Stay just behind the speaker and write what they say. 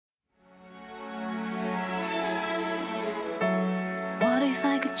if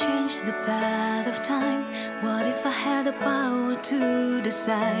I could change the path of time? What if I had the power to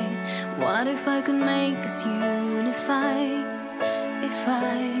decide? What if I could make us unify?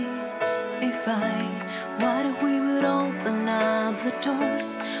 What if we would open up the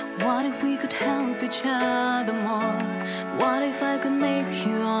doors? What if we could help each other more? What if I could make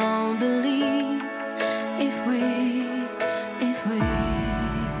you all believe?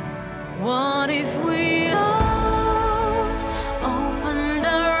 What if we all opened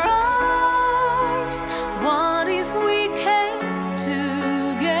our arms? What if we came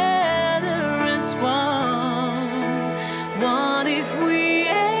together as one? What if we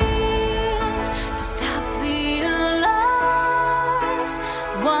aimed to stop the alarms?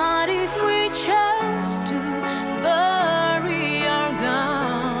 What if we chose to bury our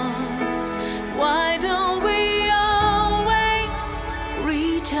guns? Why don't we always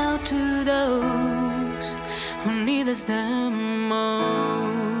reach out to those who need us the most?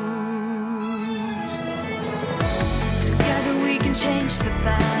 Together we can change the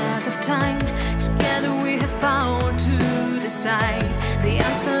path of time. Together we have power to decide. The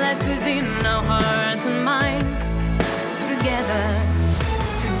answer lies within our hearts and minds. Together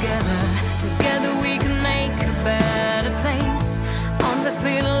we can make a better place on this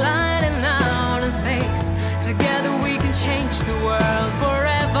little island out in space. Together we can change the world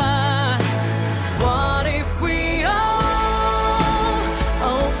forever. What if we all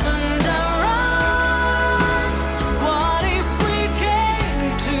opened our arms? What if we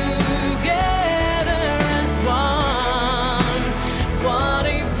came together as one? What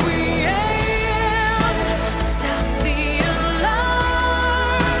if we aimed to stop the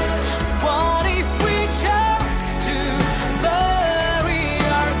alarms? What if we chose to bury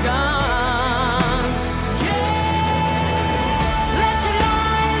our guns? Let's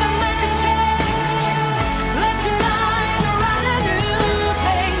unite and make a change. Let's unite and write a new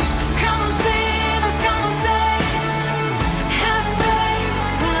page. Come on, sing us, come on, say it. Have faith.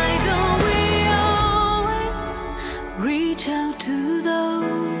 Why don't we always reach out to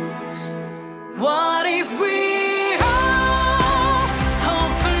those? What if we